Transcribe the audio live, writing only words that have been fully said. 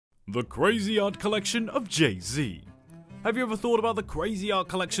The crazy art collection of Jay-Z. Have you ever thought about the crazy art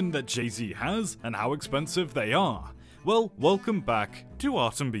collection that Jay-Z has and how expensive they are? Well, welcome back to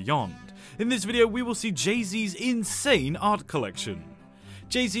Art and Beyond. In this video we will see Jay-Z's insane art collection.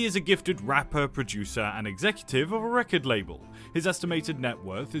 Jay-Z is a gifted rapper, producer and executive of a record label. His estimated net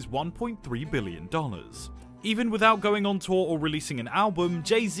worth is $1.3 billion. Even without going on tour or releasing an album,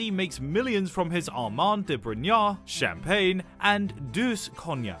 Jay-Z makes millions from his Armand de Brignard, Champagne and Douce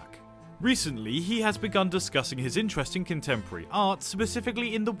Cognac. Recently, he has begun discussing his interest in contemporary art,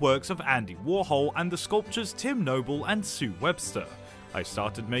 specifically in the works of Andy Warhol and the sculptors Tim Noble and Sue Webster. I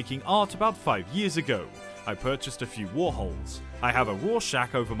started making art about 5 years ago. I purchased a few Warhols. I have a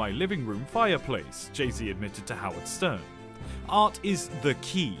Rorschach over my living room fireplace, Jay-Z admitted to Howard Stern. Art is the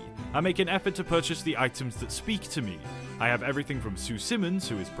key. I make an effort to purchase the items that speak to me. I have everything from Sue Simmons,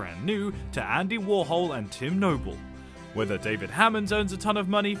 who is brand new, to Andy Warhol and Tim Noble. Whether David Hammons earns a ton of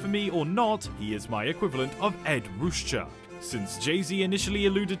money for me or not, he is my equivalent of Ed Ruscha. Since Jay-Z initially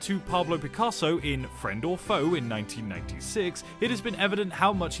alluded to Pablo Picasso in Friend or Foe in 1996, it has been evident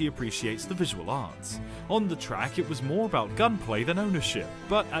how much he appreciates the visual arts. On the track, it was more about gunplay than ownership,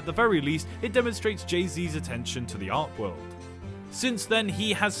 but at the very least, it demonstrates Jay-Z's attention to the art world. Since then,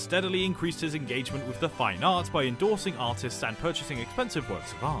 he has steadily increased his engagement with the fine arts by endorsing artists and purchasing expensive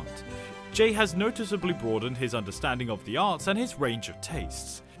works of art. Jay has noticeably broadened his understanding of the arts and his range of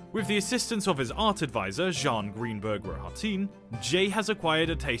tastes. With the assistance of his art advisor, Jean Greenberg Rohatyn, Jay has acquired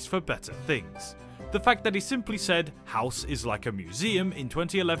a taste for better things. The fact that he simply said, "House is like a museum" in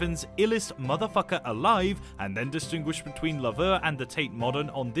 2011's Illest Motherfucker Alive, and then distinguished between Laveur and the Tate Modern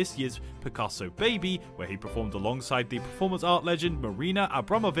on this year's Picasso Baby, where he performed alongside the performance art legend Marina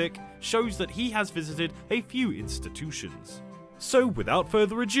Abramovic, shows that he has visited a few institutions. So without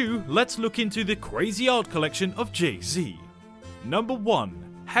further ado, let's look into the crazy art collection of Jay-Z. Number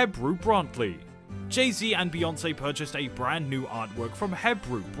 1. Hebrew Brantley. Jay-Z and Beyonce purchased a brand new artwork from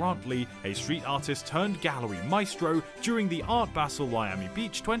Hebrew Brantley, a street artist turned gallery maestro, during the Art Basel Miami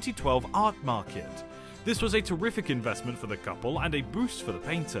Beach 2012 art market. This was a terrific investment for the couple and a boost for the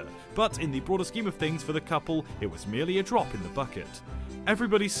painter, but in the broader scheme of things for the couple, it was merely a drop in the bucket.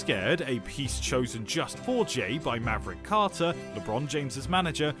 Everybody's Scared, a piece chosen just for Jay by Maverick Carter, LeBron James's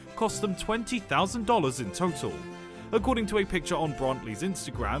manager, cost them $20,000 in total. According to a picture on Brantley's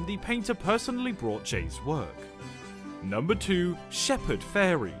Instagram, the painter personally brought Jay's work. Number 2. Shepherd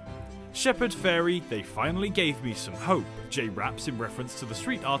Fairy. Shepherd Fairy, they finally gave me some hope, Jay raps in reference to the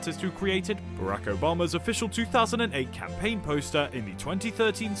street artist who created Barack Obama's official 2008 campaign poster in the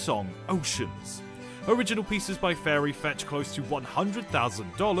 2013 song Oceans. Original pieces by Fairy fetch close to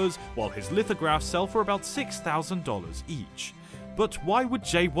 $100,000, while his lithographs sell for about $6,000 each. But why would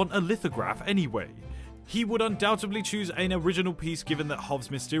Jay want a lithograph anyway? He would undoubtedly choose an original piece given that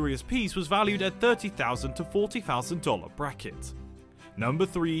Hov's mysterious piece was valued at $30,000 to $40,000 bracket. Number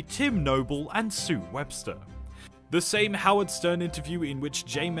 3. Tim Noble and Sue Webster. The same Howard Stern interview in which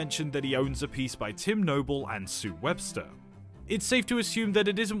Jay mentioned that he owns a piece by Tim Noble and Sue Webster. It's safe to assume that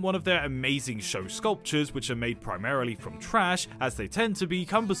it isn't one of their amazing show sculptures, which are made primarily from trash, as they tend to be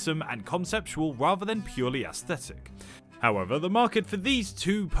cumbersome and conceptual rather than purely aesthetic. However, the market for these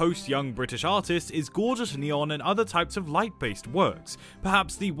two post-young British artists is gorgeous neon and other types of light-based works,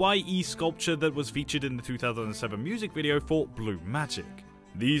 perhaps the YE sculpture that was featured in the 2007 music video for Blue Magic.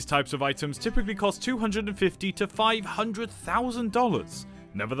 These types of items typically cost $250,000 to $500,000.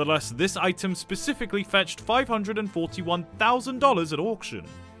 Nevertheless, this item specifically fetched $541,000 at auction.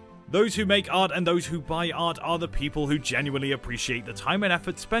 Those who make art and those who buy art are the people who genuinely appreciate the time and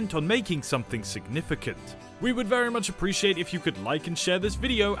effort spent on making something significant. We would very much appreciate if you could like and share this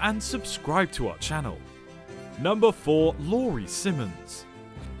video and subscribe to our channel. Number 4. Laurie Simmons.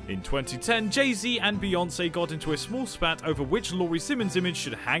 In 2010, Jay-Z and Beyonce got into a small spat over which Laurie Simmons' image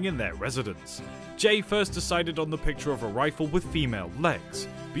should hang in their residence. Jay first decided on the picture of a rifle with female legs.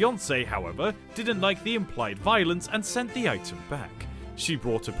 Beyonce, however, didn't like the implied violence and sent the item back. She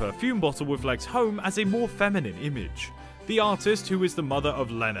brought a perfume bottle with legs home as a more feminine image. The artist, who is the mother of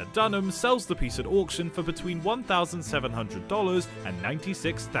Lena Dunham, sells the piece at auction for between $1,700 and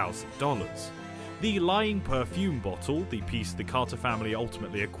 $96,000. The lying perfume bottle, the piece the Carter family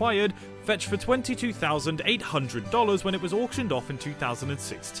ultimately acquired, fetched for $22,800 when it was auctioned off in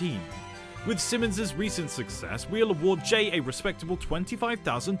 2016. With Simmons' recent success, we'll award Jay a respectable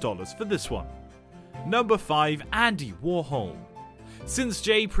 $25,000 for this one. Number 5. Andy Warhol. Since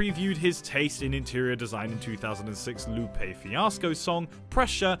Jay previewed his taste in interior design in 2006 Lupe Fiasco song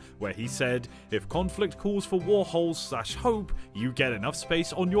Pressure, where he said, "If conflict calls for Warhols/hope, you get enough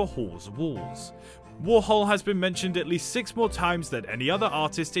space on your hall's walls." Warhol has been mentioned at least 6 more times than any other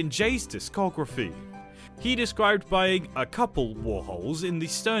artist in Jay's discography. He described buying a couple Warhols in the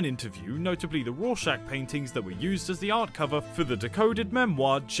Stern interview, notably the Rorschach paintings that were used as the art cover for the decoded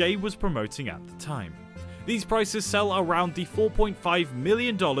memoir Jay was promoting at the time. These prices sell around the $4.5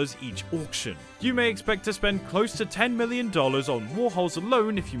 million each auction. You may expect to spend close to $10 million on Warhols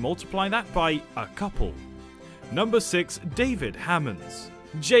alone if you multiply that by a couple. Number 6. David Hammons.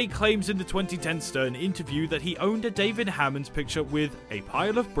 Jay claims in the 2010 Stern interview that he owned a David Hammons picture with a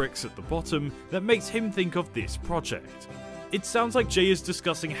pile of bricks at the bottom that makes him think of this project. It sounds like Jay is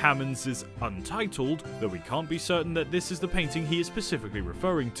discussing Hammons' Untitled, though we can't be certain that this is the painting he is specifically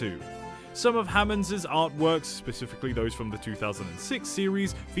referring to. Some of Hammons' artworks, specifically those from the 2006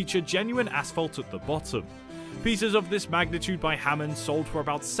 series, feature genuine asphalt at the bottom. Pieces of this magnitude by Hammons sold for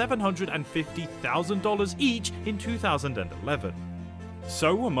about $750,000 each in 2011.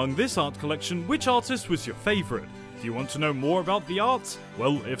 So, among this art collection, which artist was your favourite? Do you want to know more about the art?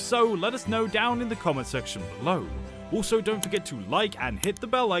 Well, if so, let us know down in the comment section below. Also, don't forget to like and hit the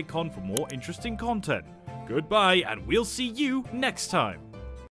bell icon for more interesting content. Goodbye, and we'll see you next time.